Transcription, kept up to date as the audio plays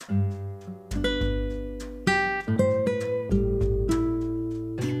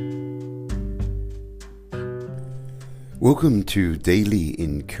Welcome to Daily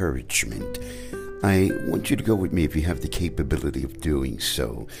Encouragement. I want you to go with me, if you have the capability of doing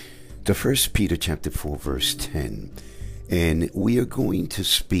so, to 1 Peter chapter 4, verse 10. And we are going to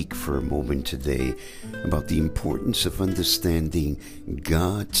speak for a moment today about the importance of understanding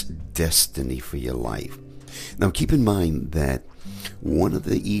God's destiny for your life. Now, keep in mind that one of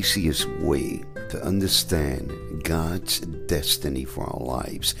the easiest way to understand God's destiny for our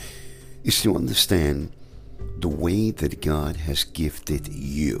lives is to understand the way that God has gifted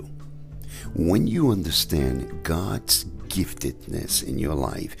you. When you understand God's giftedness in your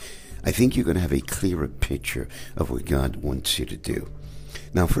life, I think you're going to have a clearer picture of what God wants you to do.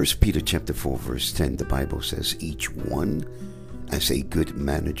 Now, 1 Peter chapter 4, verse 10, the Bible says, each one, as a good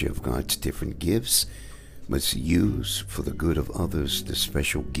manager of God's different gifts, must use for the good of others the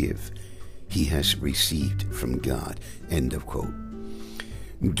special gift he has received from God. End of quote.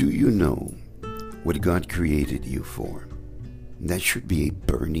 Do you know what God created you for? That should be a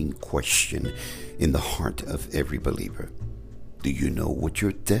burning question in the heart of every believer. Do you know what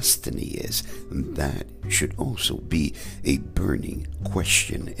your destiny is? That should also be a burning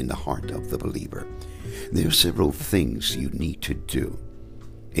question in the heart of the believer. There are several things you need to do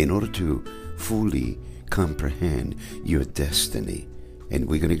in order to fully comprehend your destiny. And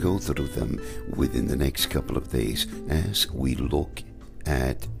we're going to go through them within the next couple of days as we look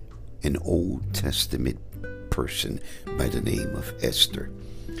at an Old Testament person by the name of Esther.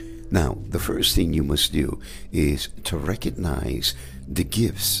 Now, the first thing you must do is to recognize the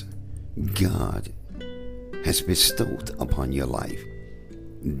gifts God has bestowed upon your life.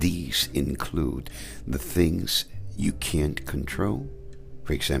 These include the things you can't control.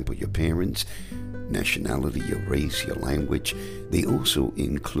 For example, your parents, nationality, your race, your language. They also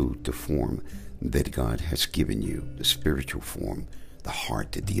include the form that God has given you, the spiritual form, the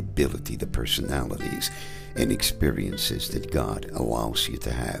heart, the ability, the personalities, and experiences that God allows you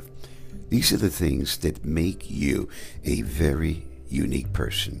to have. These are the things that make you a very unique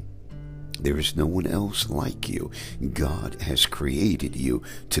person. There is no one else like you. God has created you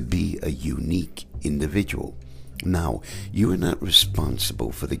to be a unique individual. Now, you are not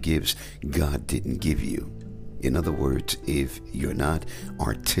responsible for the gifts God didn't give you. In other words, if you're not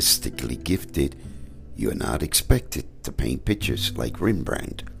artistically gifted, you're not expected to paint pictures like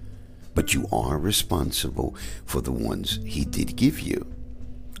Rembrandt, but you are responsible for the ones He did give you.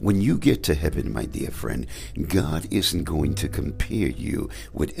 When you get to heaven, my dear friend, God isn't going to compare you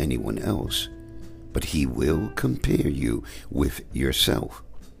with anyone else, but He will compare you with yourself.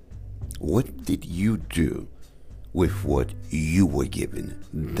 What did you do with what you were given?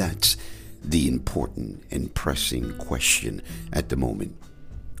 That's the important and pressing question at the moment.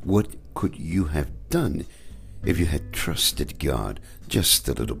 What could you have done if you had trusted God just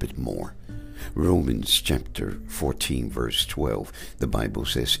a little bit more? Romans chapter 14, verse 12, the Bible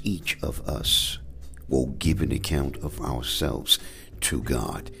says, each of us will give an account of ourselves to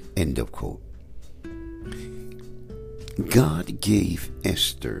God. End of quote. God gave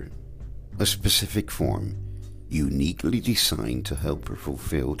Esther a specific form, uniquely designed to help her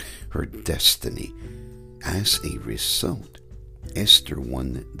fulfill her destiny. As a result, Esther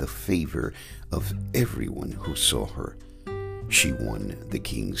won the favor of everyone who saw her. She won the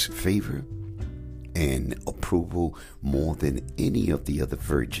king's favor and approval more than any of the other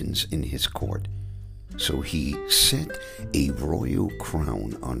virgins in his court. So he set a royal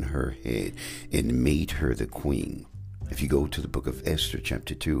crown on her head and made her the queen. If you go to the book of Esther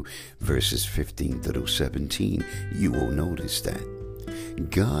chapter 2, verses 15 through 17, you will notice that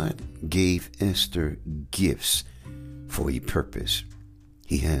God gave Esther gifts for a purpose.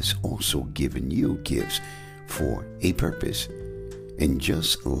 He has also given you gifts for a purpose. And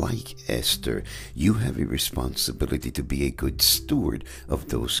just like Esther, you have a responsibility to be a good steward of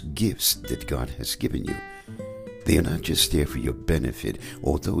those gifts that God has given you. They are not just there for your benefit,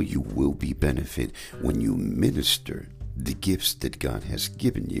 although you will be benefit when you minister the gifts that God has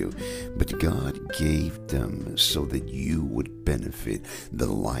given you, but God gave them so that you would benefit the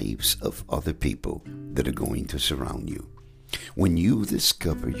lives of other people that are going to surround you. When you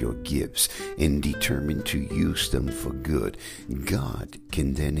discover your gifts and determine to use them for good, God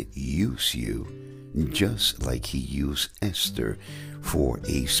can then use you just like He used Esther for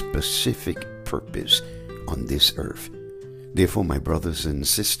a specific purpose on this earth. Therefore, my brothers and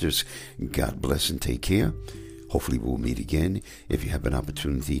sisters, God bless and take care. Hopefully we'll meet again. If you have an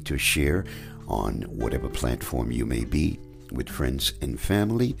opportunity to share on whatever platform you may be with friends and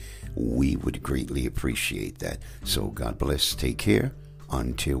family, we would greatly appreciate that. So God bless, take care,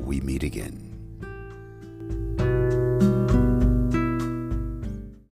 until we meet again.